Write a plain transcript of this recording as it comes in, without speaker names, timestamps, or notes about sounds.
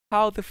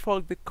How the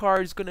fuck the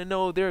car is gonna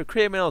know they're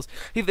criminals?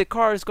 If the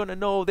car is gonna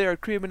know they're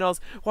criminals,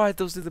 why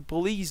does the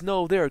police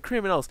know they're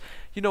criminals?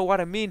 You know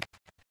what I mean?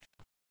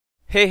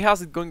 Hey,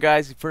 how's it going,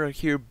 guys? InFerno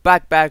here,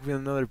 back with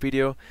another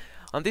video.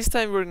 And this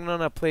time we're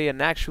gonna play an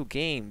actual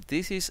game.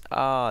 This is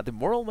the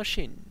Moral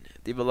Machine,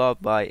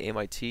 developed by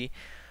MIT,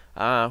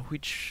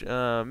 which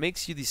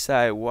makes you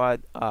decide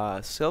what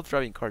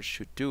self-driving cars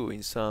should do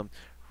in some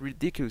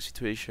ridiculous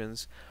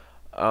situations.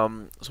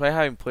 So I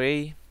haven't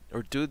played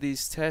or do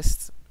these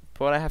tests,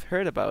 but I have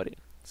heard about it.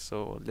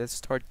 So let's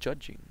start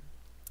judging.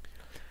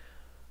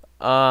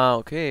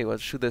 Okay,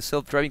 what should the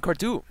self-driving car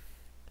do?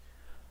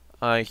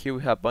 Here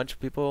we have a bunch of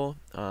people.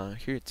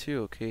 Here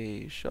too.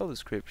 Okay, show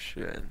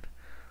description.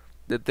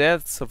 The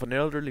deaths of an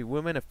elderly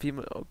woman, a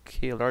female.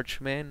 Okay, a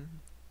large man.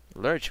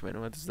 Large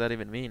man. What does that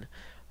even mean?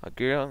 A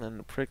girl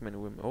and a pregnant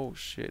woman. Oh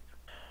shit.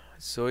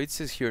 So it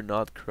says here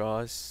not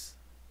cross.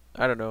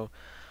 I don't know.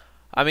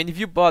 I mean, if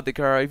you bought the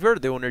car, if you're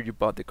the owner, you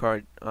bought the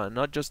car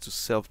not just to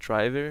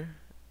self-drive,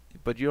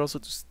 but you also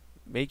to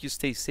make you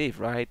stay safe,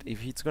 right?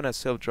 If it's gonna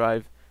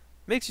self-drive,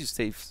 makes you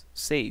stay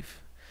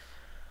safe.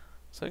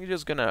 So I'm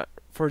just gonna,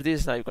 for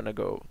this, I'm gonna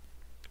go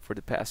for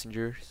the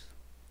passengers.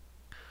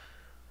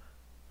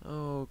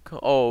 Oh,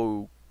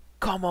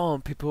 come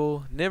on,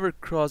 people! Never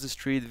cross the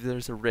street if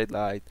there's a red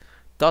light.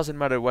 Doesn't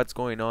matter what's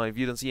going on. If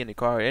you don't see any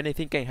car,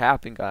 anything can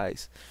happen,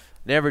 guys.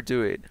 Never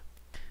do it.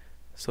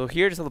 So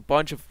here's a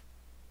bunch of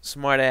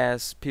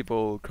smart-ass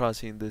people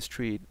crossing the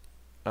street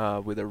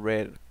with the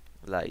red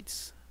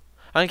lights.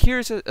 And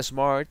here's a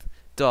smart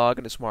dog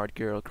and a smart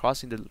girl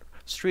crossing the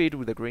street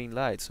with a green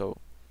light. So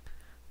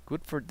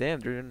good for them.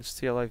 They're gonna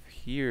stay alive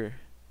here.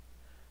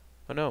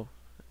 Oh no,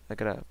 I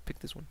gotta pick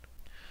this one.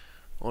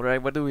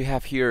 Alright, what do we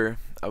have here?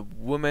 A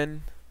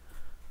woman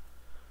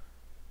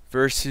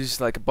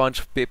versus like a bunch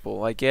of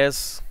people. I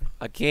guess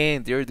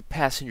again they're the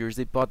passengers.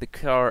 They bought the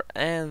car,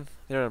 and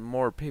there are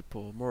more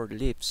people, more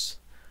lives.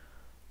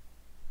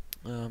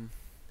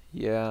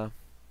 Yeah.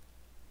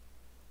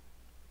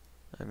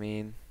 I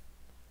mean,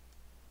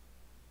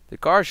 the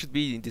car should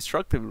be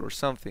indestructible or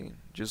something.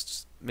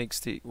 Just makes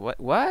the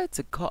what?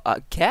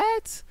 A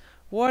cat?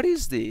 What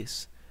is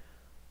this?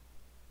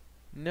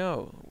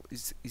 No,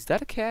 is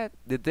that a cat?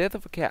 The death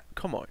of a cat?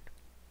 Come on.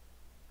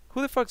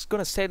 Who the fuck's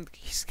gonna send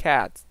his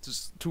cat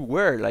to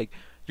where? Like,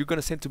 you're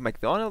gonna send to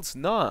McDonald's?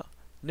 No,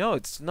 no,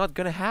 it's not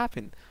gonna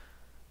happen.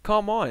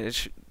 Come on,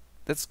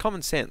 that's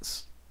common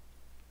sense.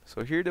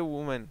 So here the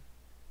woman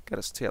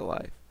gotta stay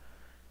alive.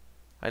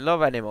 I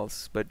love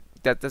animals, but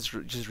that's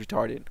just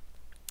retarded.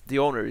 The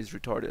owner is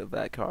retarded of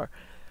that car.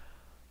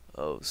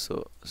 Oh,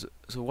 so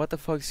what the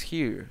fuck's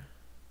here?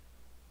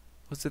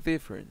 What's the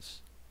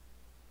difference?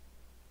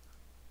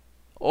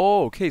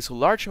 Oh, okay, so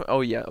large. Oh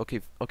yeah,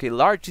 okay.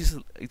 Large is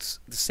it's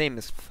the same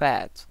as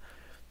fat.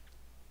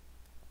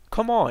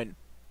 Come on,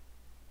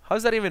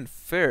 how's that even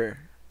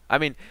fair? I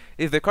mean,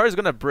 if the car is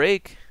gonna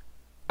break,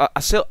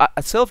 a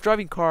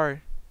self-driving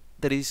car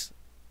that is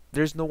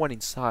there's no one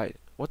inside.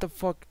 What the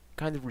fuck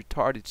kind of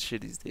retarded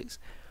shit is this?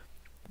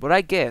 But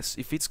I guess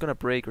if it's gonna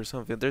break or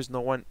something, there's no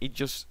one. It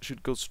just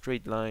should go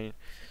straight line.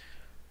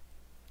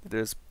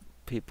 There's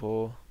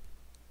people.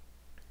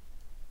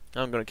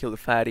 I'm gonna kill the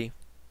fatty.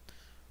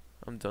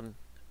 I'm done.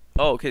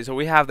 Oh, okay. So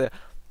we have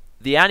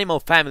the animal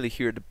family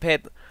here, the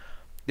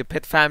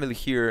pet family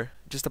here.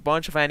 Just a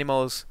bunch of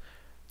animals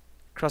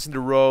crossing the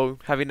road,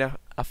 having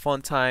a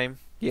fun time.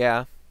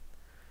 Yeah.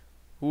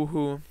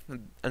 Woohoo!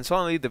 And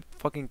suddenly the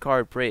fucking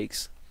car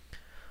breaks.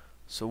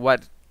 So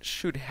what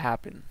should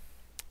happen?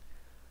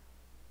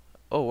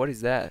 Oh, what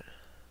is that?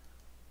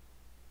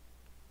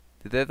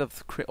 The death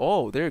of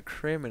oh, they're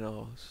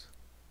criminals.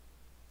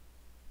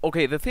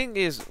 Okay, the thing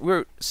is,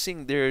 we're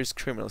seeing there's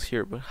criminals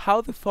here, but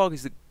how the fuck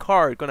is the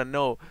car gonna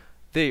know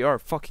they are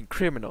fucking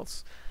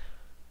criminals?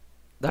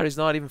 That is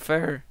not even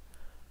fair.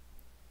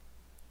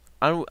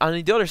 And on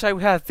the other side,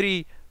 we have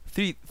three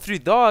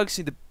dogs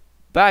in the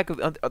back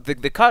of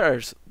the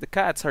cars. The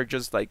cats are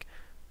just like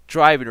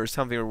driving or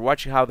something, or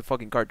watching how the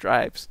fucking car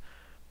drives.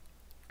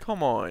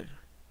 Come on,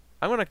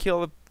 I'm gonna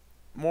kill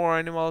more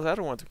animals. I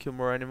don't want to kill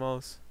more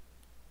animals.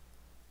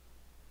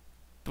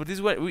 But this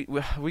way,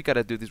 we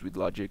gotta do this with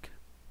logic.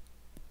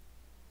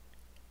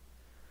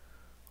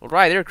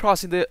 Alright, they're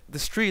crossing the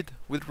street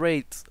with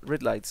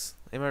red lights.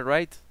 Am I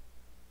right?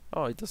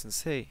 Oh, it doesn't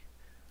say.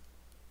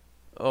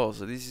 Oh,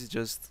 so this is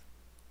just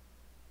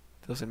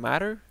doesn't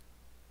matter?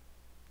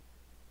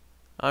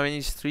 I mean,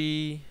 it's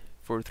 3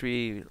 for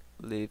 3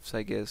 lives,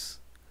 I guess.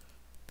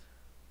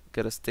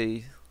 Gotta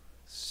stay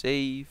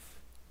safe.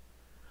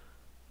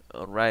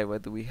 Alright,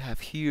 what do we have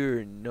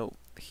here? No,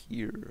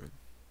 here.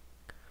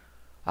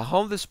 A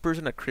homeless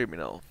person, a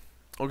criminal.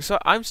 Okay, so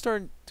I'm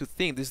starting to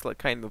think this is like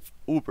kind of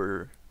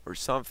Uber or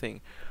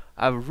something.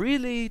 A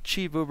really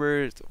cheap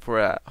Uber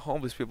for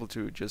homeless people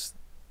to just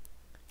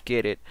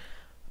get it.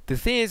 The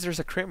thing is, there's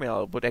a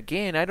criminal, but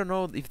again, I don't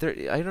know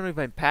if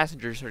my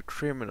passengers are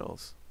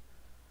criminals.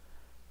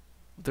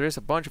 There's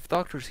a bunch of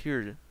doctors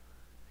here.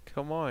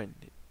 Come on.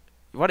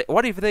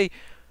 What if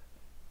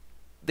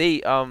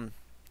they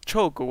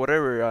choke or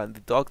whatever, and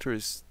the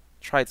doctors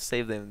try to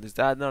save them. Is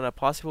that not a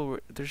possible?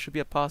 There should be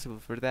a possible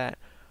for that.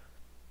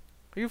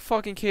 Are you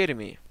fucking kidding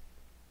me?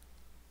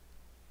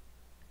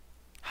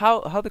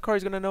 How the car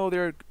is gonna know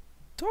they're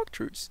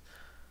doctors?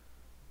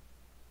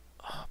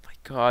 Oh my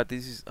god,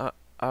 this is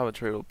I'm a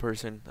terrible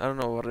person. I don't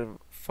know what I'm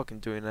fucking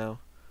doing now.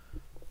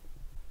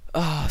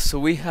 So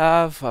we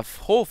have a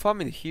whole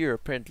family here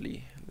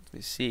apparently. Let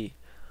me see.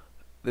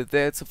 The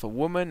deaths of a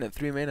woman and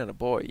 3 men and a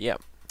boy. Yeah,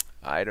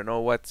 I don't know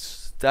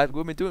what's that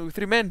woman doing with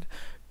 3 men,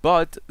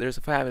 but there's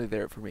a family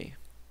there for me.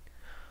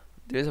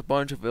 There's a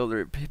bunch of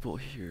elderly people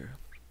here.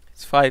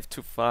 It's 5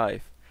 to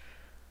 5.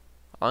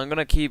 I'm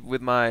gonna keep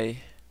with my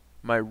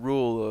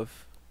rule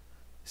of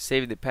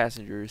saving the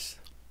passengers.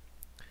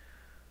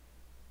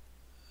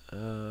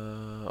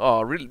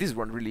 Oh, really? This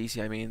one really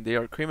easy. I mean, they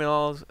are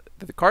criminals.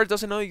 The car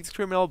doesn't know it's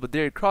criminal, but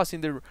they're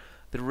crossing the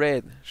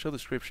red. Show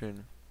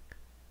description.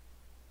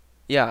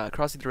 Yeah,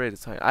 crossing the red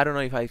sign. I don't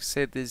know if I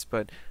said this,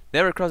 but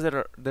never cross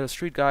the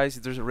street, guys.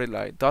 If there's a red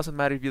light, doesn't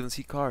matter if you don't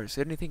see cars.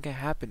 Anything can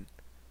happen.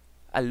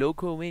 A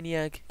local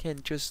maniac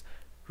can just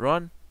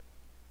run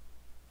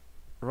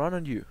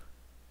on you.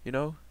 You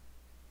know,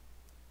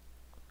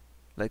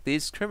 like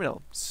this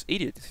criminal,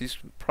 idiot. He's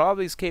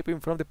probably escaping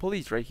from the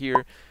police right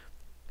here.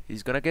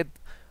 He's gonna get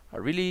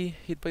really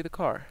hit by the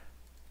car.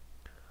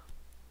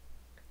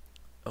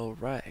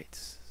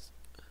 Alright.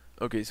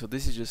 Okay, so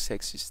this is just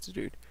sexist,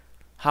 dude.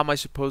 How am I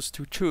supposed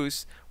to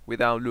choose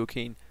without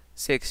looking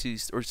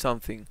sexist or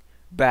something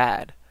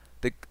bad?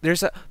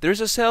 There's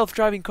a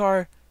self-driving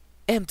car,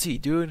 empty,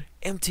 dude,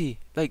 empty.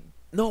 Like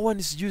no one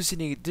is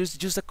using it. There's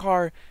just a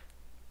car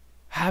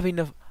having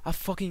a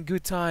fucking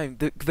good time.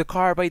 The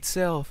car by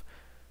itself.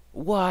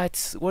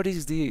 What? What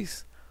is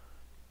this?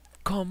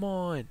 Come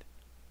on.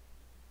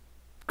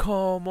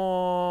 Come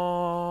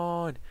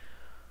on.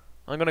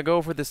 I'm gonna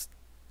go for this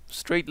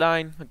straight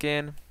line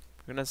again.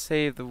 I'm gonna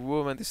save the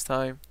woman this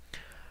time.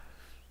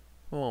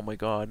 Oh my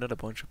god, not a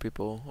bunch of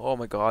people. Oh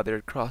my god,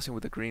 they're crossing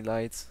with the green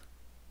lights.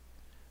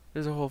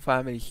 There's a whole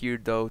family here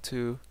though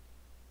too.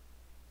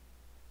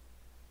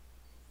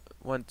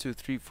 1, 2,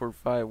 3, 4,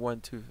 5. 1,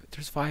 2.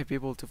 There's 5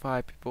 people to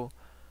 5 people.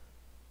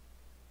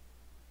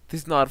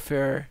 This is not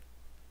fair.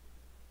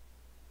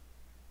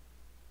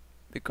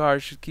 The car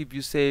should keep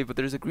you safe, but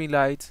there's a green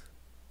light.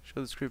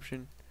 Show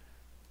description.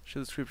 Show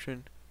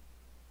description.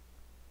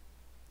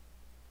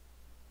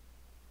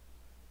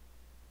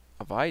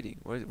 Avoiding?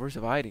 Where's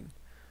avoiding?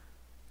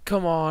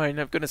 Come on,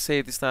 I'm gonna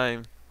save this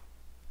time.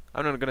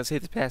 I'm not gonna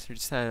save the passenger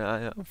this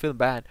time. I'm feeling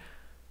bad.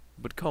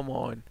 But come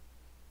on.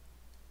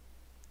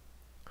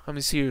 I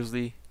mean,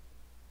 seriously.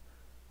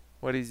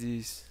 What is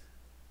this?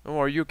 Oh,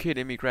 are you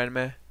kidding me,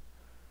 grandma?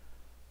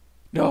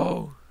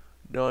 No.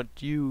 Not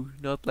you.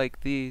 Not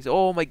like this.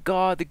 Oh my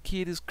god, the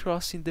kid is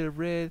crossing the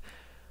red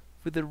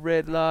with the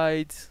red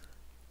lights.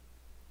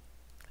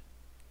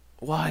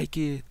 Why,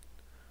 kid?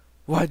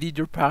 Why did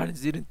your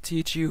parents didn't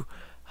teach you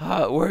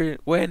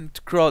when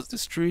to cross the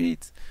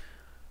street?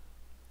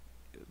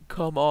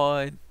 Come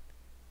on.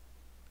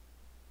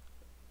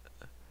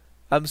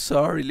 I'm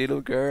sorry,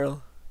 little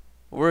girl.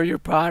 Where are your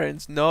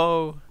parents?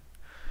 No.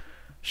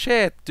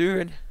 Shit,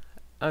 dude.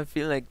 I'm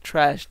feeling like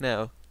trash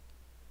now.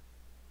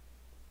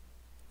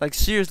 Like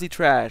seriously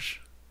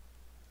trash.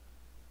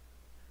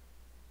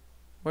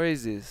 Where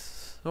is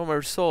this? Oh, my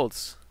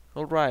results.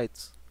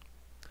 Alright.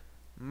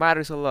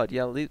 Matters a lot.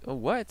 Yeah, oh,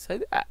 what?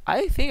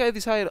 I think I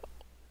decided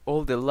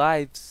all the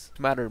lives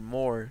matter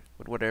more.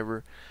 But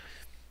whatever.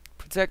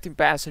 Protecting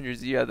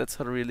passengers. Yeah, that's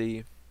not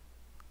really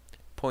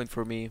point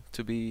for me,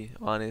 to be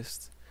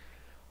honest.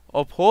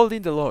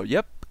 Upholding the law.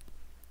 Yep.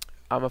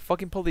 I'm a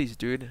fucking police,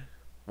 dude.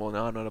 Well,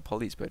 no, I'm not a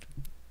police, but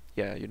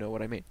yeah, you know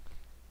what I mean.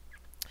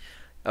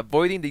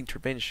 Avoiding the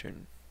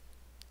intervention.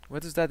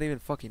 What does that even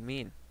fucking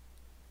mean?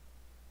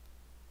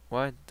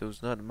 What?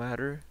 Does not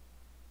matter?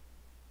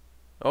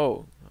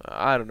 Oh,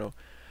 I don't know.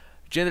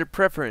 Gender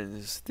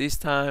preference. This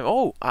time.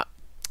 Oh,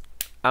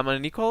 I'm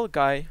an equal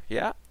guy.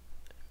 Yeah.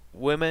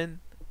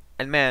 Women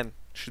and man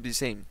should be the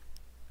same.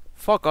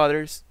 Fuck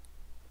others.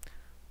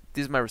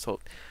 This is my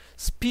result.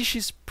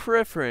 Species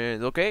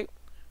preference. Okay.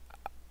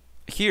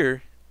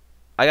 Here,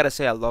 I gotta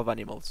say I love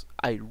animals.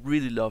 I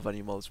really love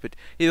animals, but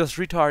it was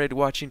retarded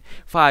watching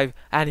 5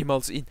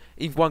 animals in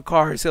one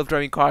car,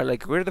 self-driving car.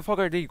 Like, where the fuck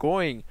are they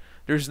going?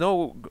 There's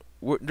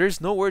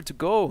nowhere to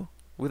go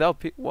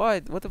without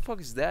what the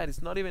fuck is that?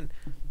 It's not even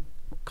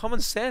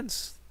common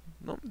sense.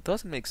 No, it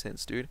doesn't make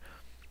sense, dude.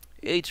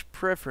 Age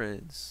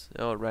preference.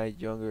 All right,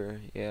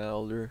 younger, yeah,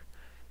 older,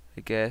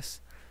 I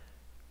guess.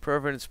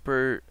 Preference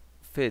per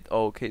fit.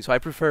 Oh, okay, so I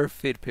prefer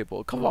fit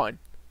people. Come on,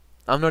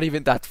 I'm not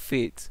even that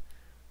fit.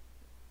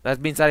 That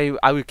means I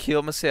will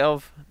kill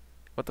myself.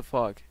 What the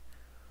fuck?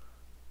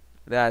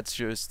 That's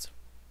just.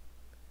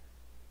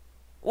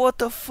 What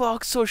the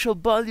fuck? Social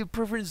value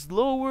preference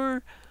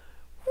lower?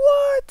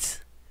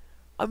 What?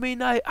 I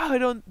mean, I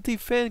don't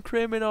defend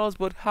criminals,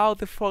 but how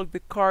the fuck the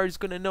car is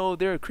gonna know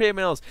they're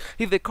criminals?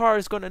 If the car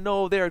is gonna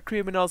know they're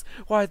criminals,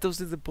 why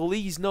doesn't the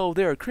police know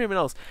they're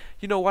criminals?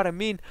 You know what I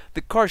mean?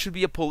 The car should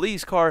be a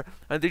police car,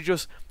 and they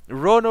just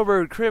run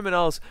over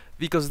criminals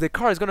because the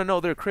car is gonna know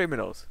they're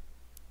criminals.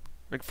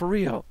 Like, for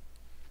real.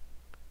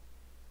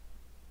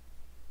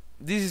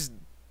 This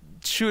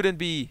shouldn't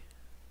be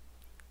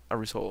a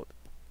result.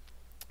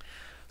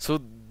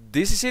 So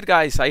this is it,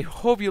 guys. I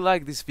hope you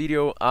like this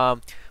video.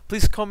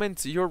 Please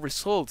comment your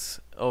results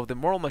of the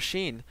moral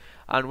machine,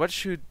 and what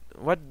do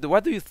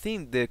you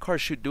think the car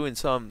should do in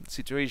some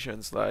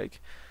situations like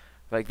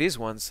these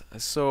ones.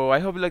 So I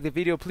hope you like the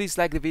video. Please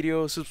like the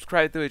video,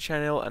 subscribe to the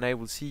channel, and I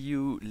will see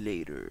you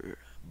later.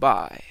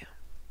 Bye.